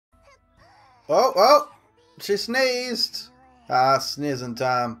Oh, oh! She sneezed! Ah, sneezing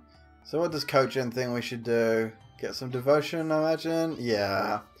time. So what does Coaching think we should do? Get some devotion, I imagine?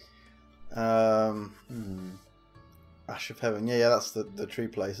 Yeah. Ash of Heaven. Yeah, that's the tree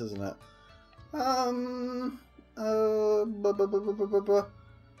place, isn't it?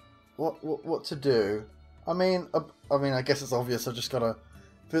 What to do? I mean, I guess it's obvious. I just gotta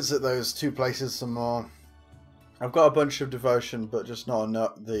visit those two places some more. I've got a bunch of devotion, but just not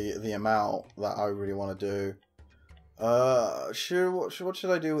enough the amount that I really want to do. Sure. What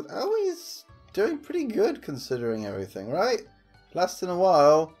should I do with? Oh, he's doing pretty good considering everything, right? Lasting a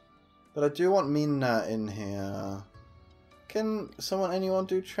while, but I do want Minna in here. Can anyone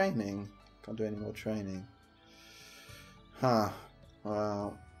do training? Can't do any more training. Huh.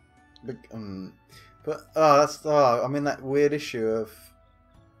 Well, but I'm in that weird issue of,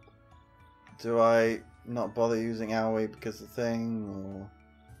 do I not bother using Aoi because of the thing, or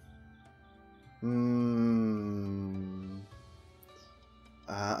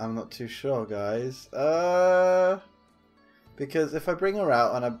I'm not too sure, guys. Because if I bring her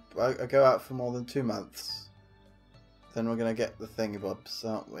out and I go out for more than 2 months, then we're gonna get the thingy-bobs,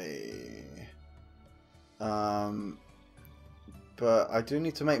 aren't we? But I do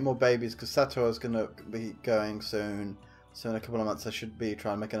need to make more babies because Sato is gonna be going soon. So in a couple of months, I should be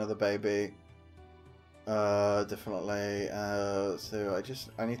trying to make another baby. Definitely. So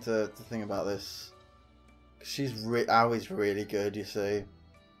I need to think about this. She's Aoi's really good, you see.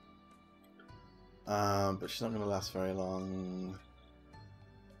 But she's not gonna last very long.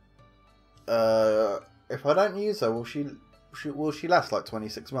 If I don't use her, will she last like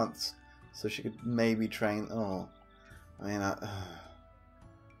 26 months? So she could maybe train. Oh, I mean, I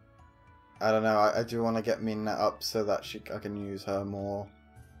don't know. I do want to get Minna up so that I can use her more.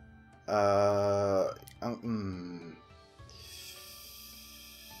 But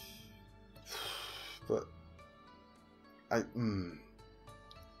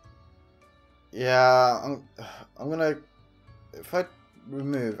yeah, I'm gonna, if I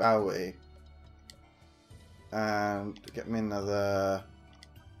remove Aoi and get Minna there,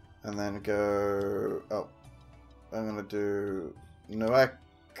 and then go, I'm gonna do Noeka.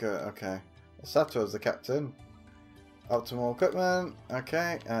 Okay, Sato is the captain. Optimal equipment.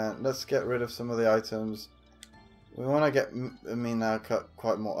 Okay, and let's get rid of some of the items. We want to get Minna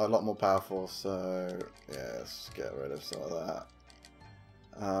a lot more powerful. So yeah, let's get rid of some of that.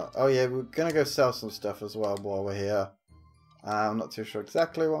 Oh yeah, we're gonna go sell some stuff as well while we're here. I'm not too sure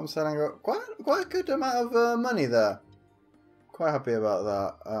exactly what I'm selling. Quite a good amount of money there. Quite happy about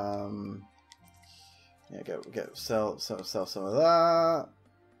that. Yeah, sell some of that.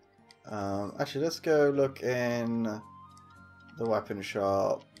 Actually, let's go look in the weapon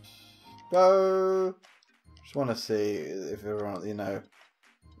shop. Bow. Just want to see if everyone,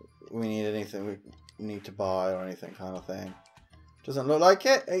 we need anything we need to buy or anything kind of thing. Doesn't look like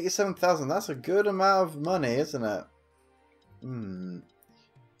it. 87,000. That's a good amount of money, isn't it?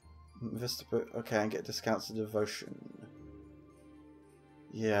 Okay, and get discounts to devotion.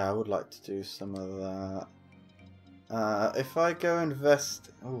 Yeah, I would like to do some of that. If I go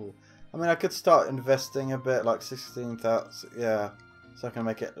invest, I mean, I could start investing a bit, like 16,000. Yeah, so I can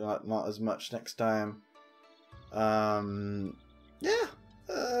make it like not as much next time. Yeah,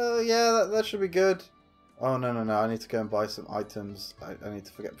 that should be good. Oh no! I need to go and buy some items. I need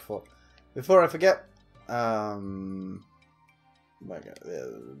to forget before I forget. The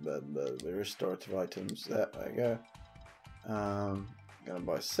restorative items. There we go. I'm gonna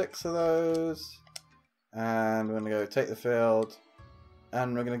buy 6 of those, and we're gonna go take the field,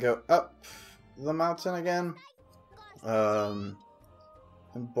 and we're gonna go up the mountain again. And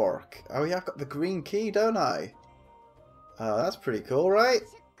Bork. Oh yeah, I've got the green key, don't I? That's pretty cool, right?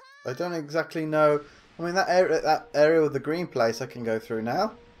 I don't exactly know. I mean, that area with the green place I can go through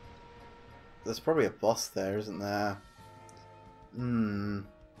now. There's probably a boss there, isn't there?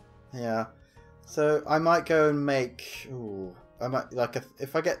 Yeah. So I might go and make. I might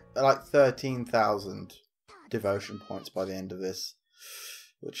if I get like 13,000 devotion points by the end of this,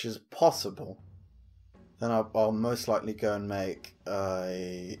 which is possible, then I'll most likely go and make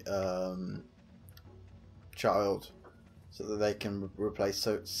a child, so that they can replace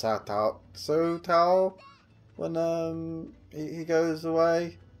Sotao when he goes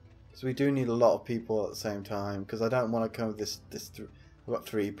away. So we do need a lot of people at the same time, because I don't want to come with this. I've got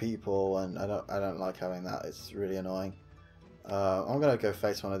 3 people, and I don't like having that. It's really annoying. I'm gonna go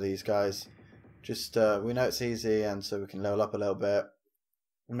face one of these guys. Just we know it's easy, and so we can level up a little bit.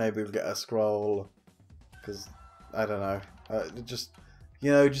 Maybe we'll get a scroll, because I don't know. Just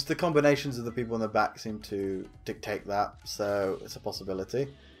the combinations of the people in the back seem to dictate that, so it's a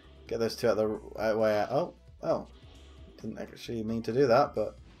possibility. Get those two out the way out. Oh, oh. Didn't actually mean to do that,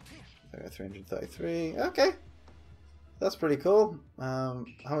 but 333. Okay. That's pretty cool. How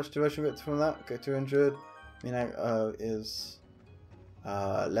much duration we get from that? Okay, 200. Is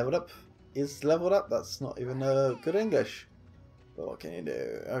leveled up. Is leveled up? That's not even good English. But what can you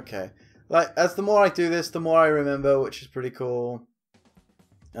do? Okay. Like, as the more I do this, the more I remember, which is pretty cool.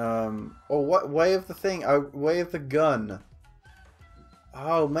 Oh, what way of the thing? Oh, way of the gun.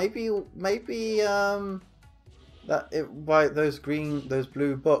 Oh, maybe that it by those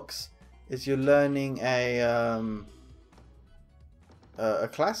blue books is you're learning a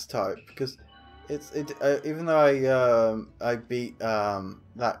class type, because even though I beat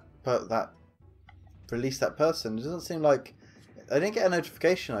that released that person, it doesn't seem like I didn't get a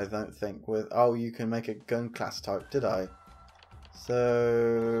notification. I don't think with oh you can make a gun class type, did I?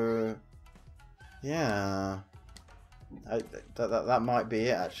 So yeah, that might be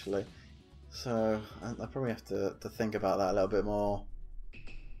it actually. So I probably have to think about that a little bit more.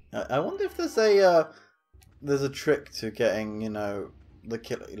 I wonder if there's a trick to getting, you know,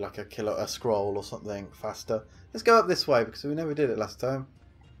 a scroll or something faster. Let's go up this way because we never did it last time,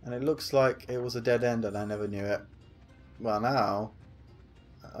 and it looks like it was a dead end and I never knew it. Well, now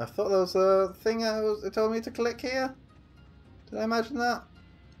I thought there was a thing it told me to click here. Did I imagine that?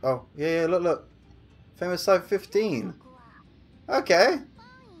 Oh yeah, look, famous site 15. Okay.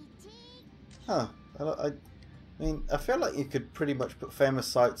 Huh. I mean, I feel like you could pretty much put famous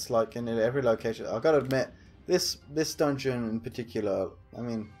sites like in every location. I've got to admit, this dungeon in particular, I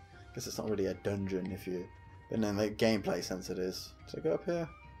mean, I guess it's not really a dungeon but in the gameplay sense it is. Did I go up here?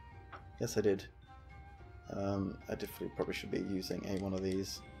 Yes, I did. I definitely probably should be using one of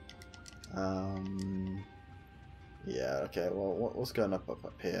these. Yeah, okay, well, what's going up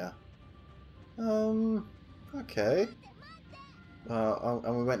here? Okay.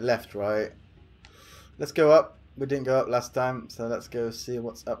 And we went left, right? Let's go up. We didn't go up last time, so let's go see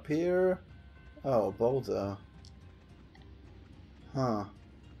what's up here. Oh, a boulder. Huh.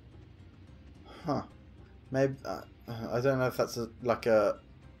 Maybe I don't know if that's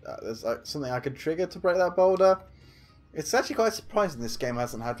there's like something I could trigger to break that boulder. It's actually quite surprising this game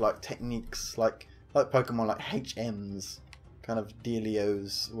hasn't had like techniques like Pokemon, like HMs kind of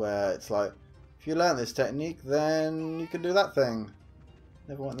dealios, where it's like if you learn this technique, then you can do that thing.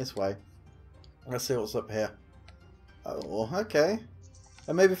 Never went this way. Let's see what's up here. Oh, okay.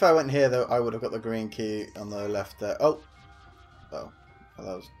 And maybe if I went here, though, I would have got the green key on the left there. Oh, that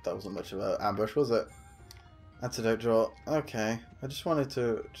wasn't much of an ambush, was it? Antidote draw. Okay, I just want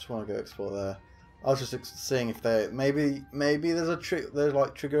to go explore there. I was just seeing if maybe there's a trick. There's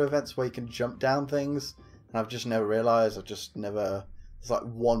like trigger events where you can jump down things, and I've just never realised. There's like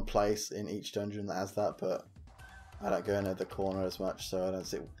one place in each dungeon that has that, but I don't go into the corner as much, so I don't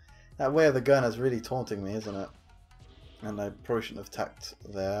see. That way of the gun is really taunting me, isn't it? And I probably shouldn't have tacked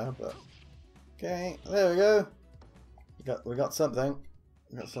there, but okay, there we go. We got something.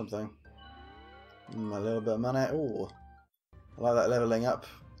 We got something. A little bit of money. Ooh, I like that leveling up.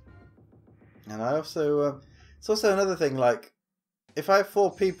 And I also, it's also another thing. Like, if I have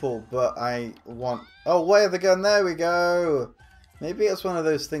 4 people, but I want way of the gun. There we go. Maybe it's one of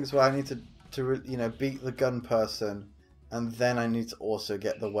those things where I need to you know, beat the gun person. And then I need to also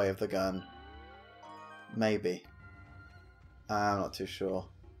get the way of the gun. Maybe. I'm not too sure.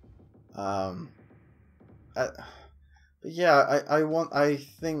 But yeah, I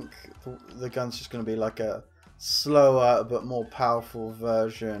think the gun's just going to be like a slower but more powerful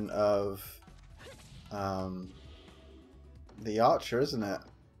version of the archer, isn't it?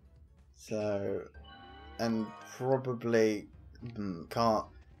 So, and probably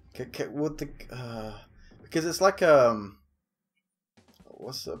would the because it's like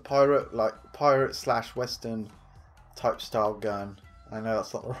what's a pirate / Western type style gun. I know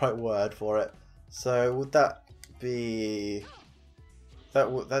that's not the right word for it. So would that be that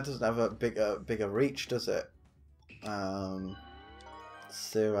doesn't have a bigger reach, does it?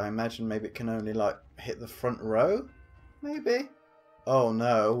 So I imagine maybe it can only like hit the front row, maybe. Oh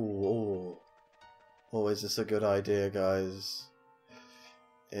no! Oh, is this a good idea, guys?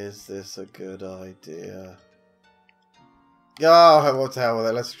 Is this a good idea? Oh, what the hell with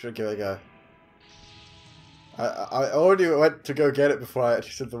it? Let's give it a go. I already went to go get it before I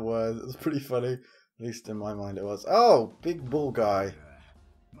actually said the word. It was pretty funny. At least in my mind it was. Oh, big bull guy.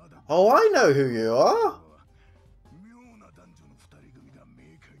 Oh, I know who you are.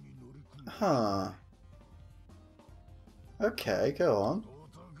 Huh. Okay, go on.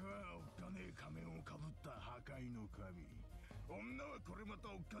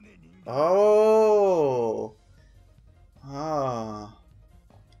 Oh. Ah.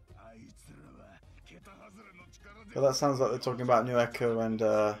 But that sounds like they're talking about New Echo and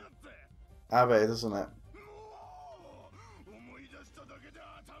Abe, doesn't it?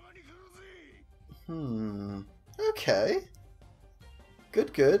 Okay.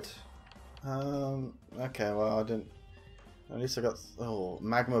 Good. Okay, well I didn't... At least I got... Oh,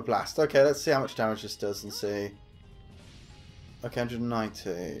 Magma Blast. Okay, let's see how much damage this does and see. Okay,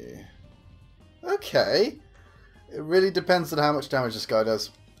 190. Okay. It really depends on how much damage this guy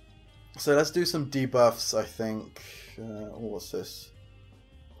does. So let's do some debuffs, I think. What's this?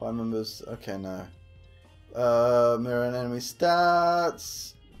 5 members. Okay, no. Mirror and enemy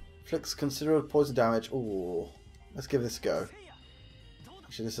stats. Inflicts considerable poison damage. Ooh. Let's give this a go.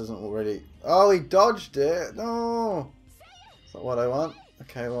 Actually, this isn't already... Oh, he dodged it! No! That's not what I want.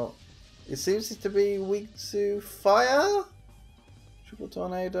 Okay, well... It seems to be weak to fire? Triple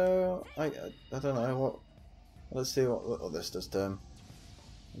tornado? I don't know. What? Let's see what this does to him.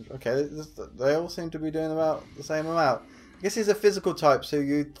 Okay, they all seem to be doing about the same amount. I guess he's a physical type, so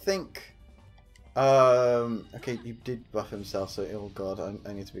you'd think... okay, he did buff himself, so... Oh god,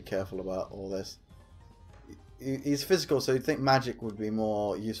 I need to be careful about all this. He's physical, so you'd think magic would be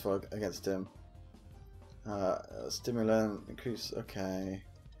more useful against him. Stimulant, increase, okay.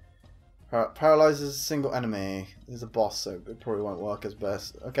 Paralyzes a single enemy. He's a boss, so it probably won't work as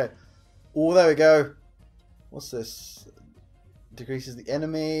best. Okay. Oh, there we go. What's this? Decreases the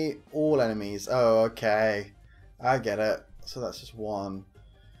enemy, all enemies. Oh, okay. I get it. So that's just one.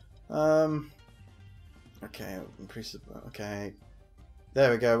 Okay, increases, okay.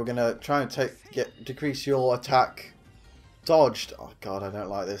 There we go. We're gonna try and decrease your attack. Dodged. Oh god, I don't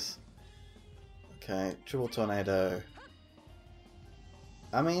like this. Okay, triple tornado.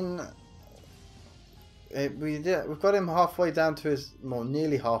 I mean, we've got him halfway down to his, well,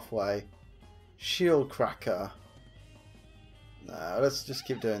 nearly halfway. Shield cracker. No, let's just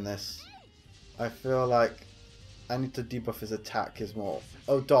keep doing this. I feel like I need to debuff his attack is more.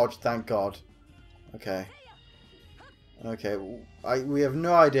 Oh, dodge! Thank God. Okay. Okay, we have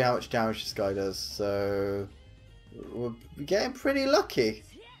no idea how much damage this guy does, so we're getting pretty lucky.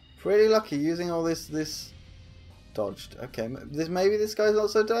 Pretty lucky using all this dodged. Okay, maybe this guy's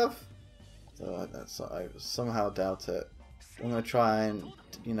not so tough. So I somehow doubt it. I'm gonna try and,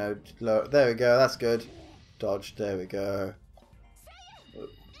 you know, lower. There we go. That's good. Dodged. There we go.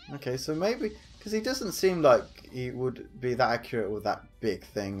 Okay, so maybe because he doesn't seem like he would be that accurate with that big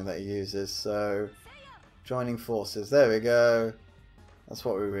thing that he uses. So. Joining forces. There we go. That's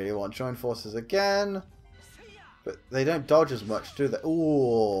what we really want. Join forces again. But they don't dodge as much, do they?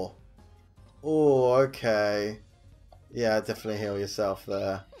 Ooh. Ooh, okay. Yeah, definitely heal yourself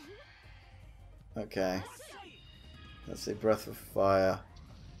there. Okay. Let's see. Breath of Fire.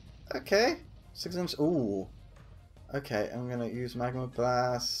 Okay. 6 inches. Ooh. Okay, I'm going to use Magma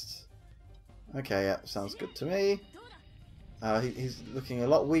Blast. Okay, yeah, sounds good to me. He's looking a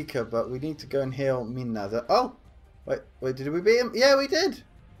lot weaker, but we need to go and heal Minna. Oh! Wait, did we beat him? Yeah, we did!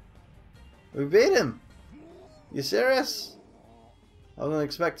 We beat him! You serious? I wasn't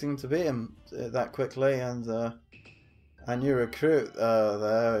expecting to beat him that quickly, and our new recruit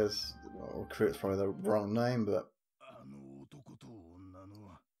there is... Well, recruit's probably the wrong name, but...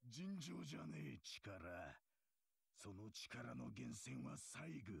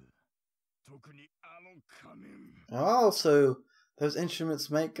 Oh, so those instruments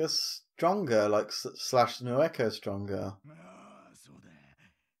make us stronger, like slash no echo stronger.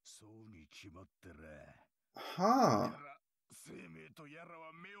 Huh.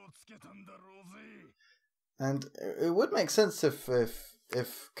 And it would make sense if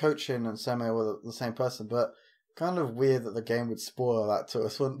Kochin and Seme were the same person, but kind of weird that the game would spoil that to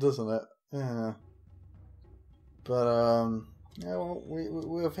us, doesn't it? Yeah. But yeah, well,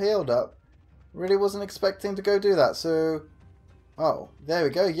 we've healed up. Really wasn't expecting to go do that, so... Oh, there we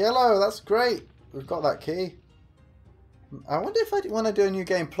go. Yellow, that's great. We've got that key. I wonder if when I do a new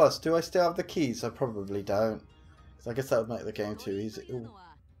game plus, do I still have the keys? I probably don't. So I guess that would make the game too easy. Ooh.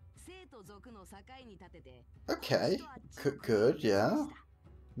 Okay. Good, yeah.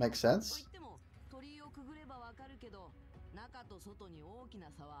 Makes sense.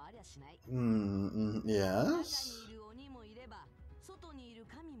 Yes.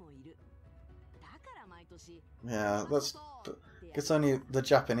 Yeah, that's... I guess only the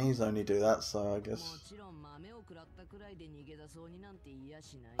Japanese only do that, so I guess...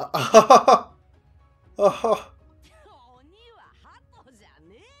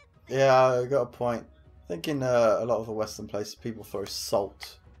 Yeah, I got a point. I think in a lot of the Western places people throw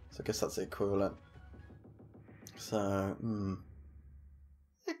salt, so I guess that's the equivalent. So,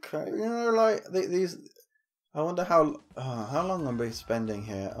 okay, you know, like these. I wonder how long I'm be spending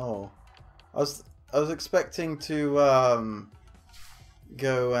here. Oh, was expecting to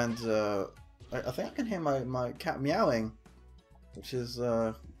go and I think I can hear my cat meowing, which is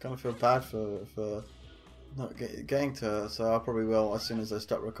kind of feel bad for not getting to her. So I probably will as soon as I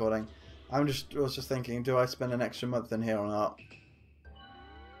start recording. I was just thinking, do I spend an extra month in here or not?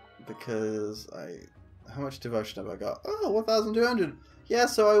 Because how much devotion have I got? Oh, 1,200. Yeah,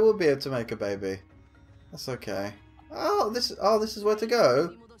 so I will be able to make a baby. That's okay. Oh, this is where to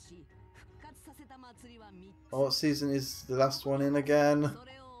go. Oh, what season is the last one in again?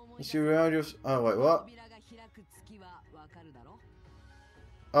 You remind you. Oh wait, what?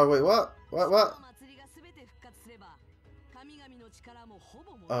 Oh wait, what? What?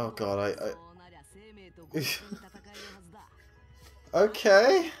 Oh god,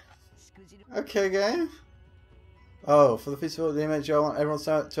 Okay. Okay, game. Oh, for the festival of the image, I want everyone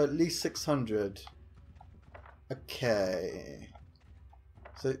to at least 600. Okay.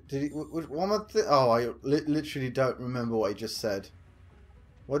 So, did he... One more thing... Oh, I literally don't remember what he just said.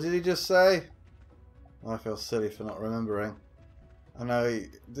 What did he just say? I feel silly for not remembering. I know...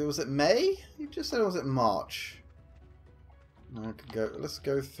 Was it May? You just said, or was it March? I could go... Let's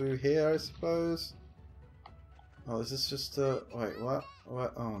go through here, I suppose. Oh, is this just a... Wait, what?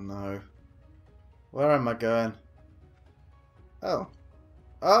 What? Oh, no. Where am I going? Oh.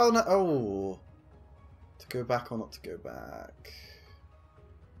 Oh, no. Oh. To go back or not to go back?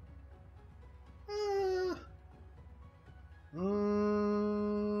 No,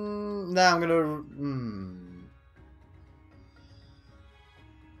 I'm gonna.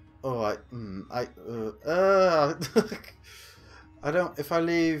 Oh, I don't. If I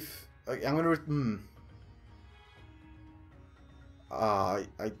leave, I'm gonna. I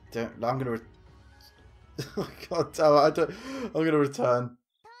don't. I'm gonna. God damn it! I don't. I'm gonna return.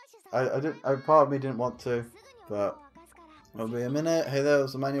 I didn't. Part of me didn't want to, but it'll be a minute. Hey,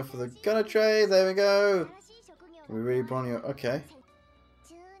 there's the manual for the gunner trade. There we go. Can we read Bronio? Okay.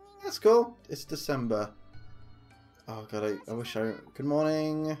 That's cool. It's December. Oh god, I wish I... Good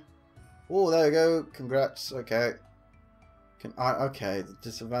morning. Oh, there we go. Congrats. Okay. Okay, the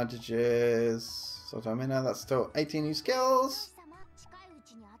disadvantages. So I mean, now that's still 18 new skills.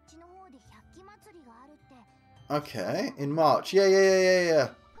 Okay, in March. Yeah.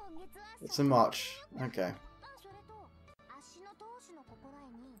 It's in March. Okay.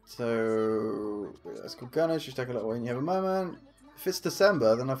 So, let's go gunners. Just take a little when you have a moment. If it's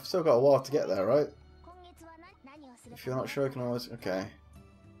December, then I've still got a while to get there, right? If you're not sure, I can always... Okay.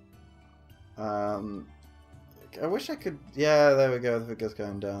 I wish I could... Yeah, there we go. The figure's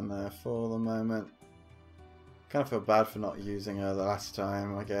going down there for the moment. Kind of feel bad for not using her the last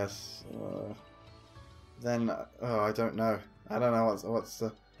time, I guess. Then... Oh, I don't know. I don't know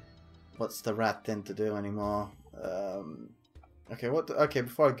what's the rat thing to do anymore. Okay, okay,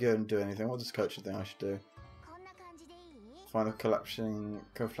 before I go and do anything, what does coach think I should do? Find the collapsing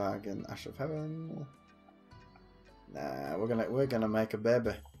co-flag in Ash of Heaven. Nah, we're gonna make a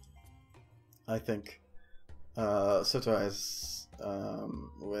baby. I think. Soto is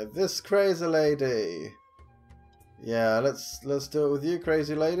with this crazy lady. Yeah, let's do it with you,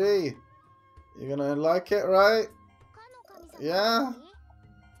 crazy lady. You're gonna like it, right? Yeah?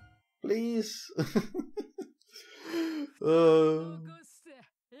 Please? Oh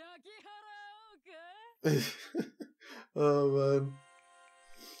man.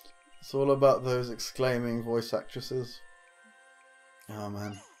 It's all about those exclaiming voice actresses. Oh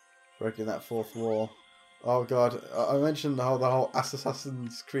man. Breaking that fourth wall. Oh god. I mentioned the whole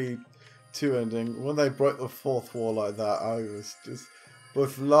Assassin's Creed 2 ending. When they broke the fourth wall like that, I was just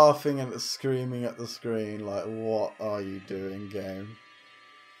both laughing and screaming at the screen like, what are you doing, game?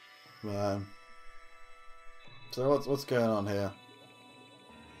 Man. So what's going on here?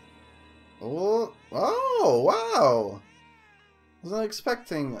 Oh, wow! Wasn't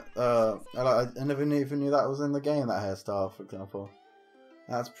expecting. I never even knew that was in the game. That hairstyle, for example.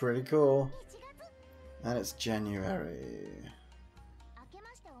 That's pretty cool. And it's January.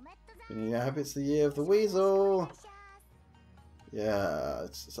 I hope it's the year of the weasel. Yeah,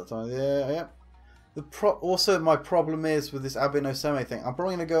 it's that time of the year. Yep. Also, my problem is with this Abe no Seme thing. I'm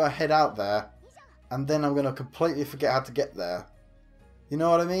probably gonna go head out there, and then I'm gonna completely forget how to get there. You know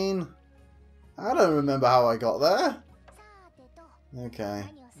what I mean? I don't remember how I got there. Okay.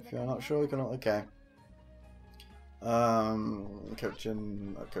 If you're not sure, you can... Okay.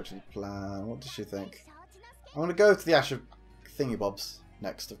 Coaching plan. What does she think? I'm going to go to the Ash of Thingy-Bobs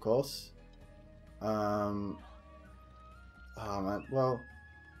next, of course. Oh, man. Well...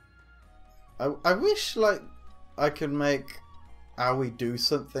 I wish, like, I could make Aoi do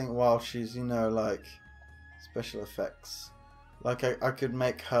something while she's, you know, like... Special effects. Like I could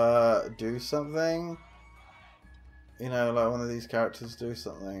make her do something. You know, like one of these characters do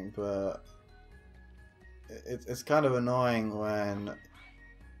something, but it's kind of annoying when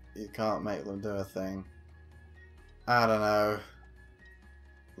you can't make them do a thing. I don't know.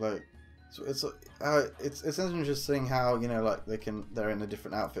 Like, it's interesting how, you know, like they're in the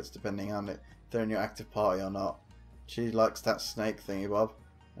different outfits depending on if they're in your active party or not. She likes that snake thingy bob,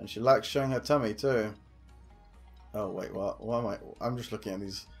 and she likes showing her tummy too. Oh wait, what? Why am I'm just looking at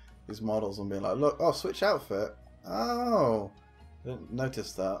these models and being like, look, oh, switch outfit. Oh, I didn't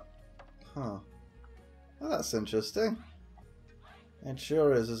notice that. Huh. Well, that's interesting. It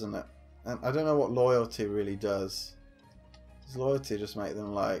sure is, isn't it? And I don't know what loyalty really does. Does loyalty just make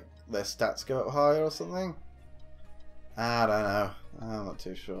them, like, their stats go up higher or something? I don't know. I'm not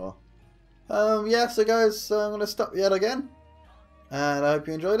too sure. Yeah, so guys, I'm going to stop yet again. And I hope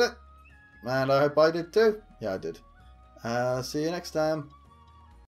you enjoyed it. And I hope I did too. Yeah, I did. See you next time.